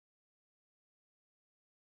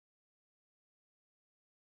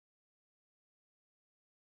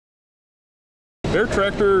Air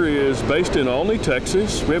Tractor is based in Olney,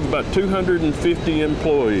 Texas. We have about 250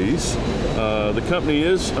 employees. The company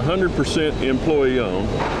is 100% employee-owned,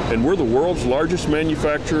 and we're the world's largest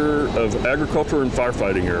manufacturer of agriculture and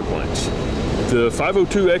firefighting airplanes. The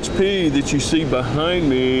 502XP that you see behind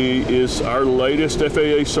me is our latest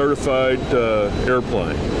FAA certified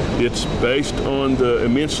airplane. It's based on the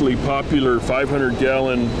immensely popular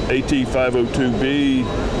 500-gallon AT-502B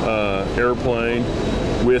airplane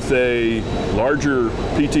with a larger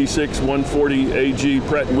PT6 140 AG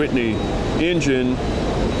Pratt & Whitney engine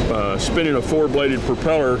spinning a four-bladed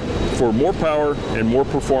propeller for more power and more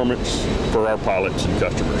performance for our pilots and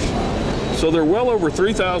customers. So there are well over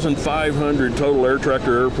 3,500 total Air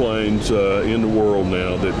Tractor airplanes in the world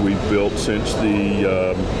now that we've built since the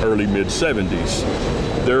early mid-70s.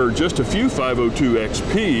 There are just a few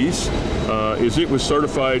 502XPs as it was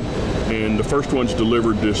certified, and the first one's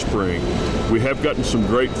delivered this spring. We have gotten some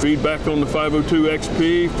great feedback on the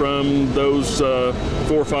 502XP from those 4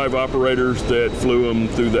 or 5 operators that flew them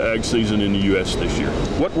through the ag season in the U.S. this year.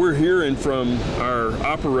 What we're hearing from our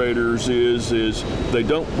operators is they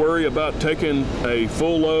don't worry about taking a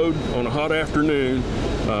full load on a hot afternoon.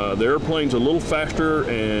 The airplane's a little faster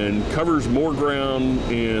and covers more ground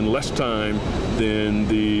in less time than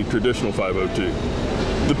the traditional 502.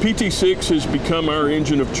 The PT6 has become our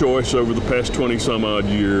engine of choice over the past 20 some odd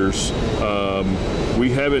years. We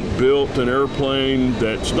haven't built an airplane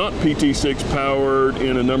that's not PT6 powered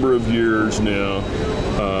in a number of years now.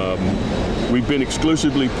 We've been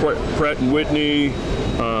exclusively Pratt & Whitney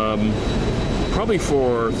probably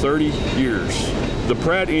for 30 years. The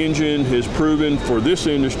Pratt engine has proven for this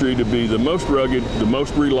industry to be the most rugged, the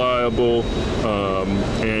most reliable,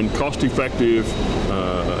 and cost-effective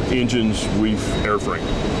engines we've airframed.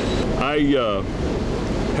 I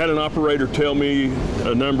had an operator tell me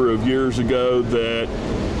a number of years ago that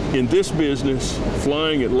in this business,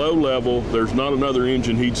 flying at low level, there's not another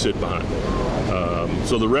engine he'd sit behind.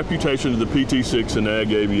 So the reputation of the PT6 and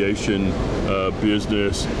ag aviation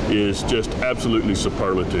business is just absolutely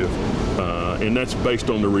superlative. And that's based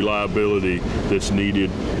on the reliability that's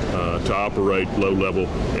needed to operate low level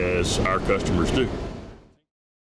as our customers do.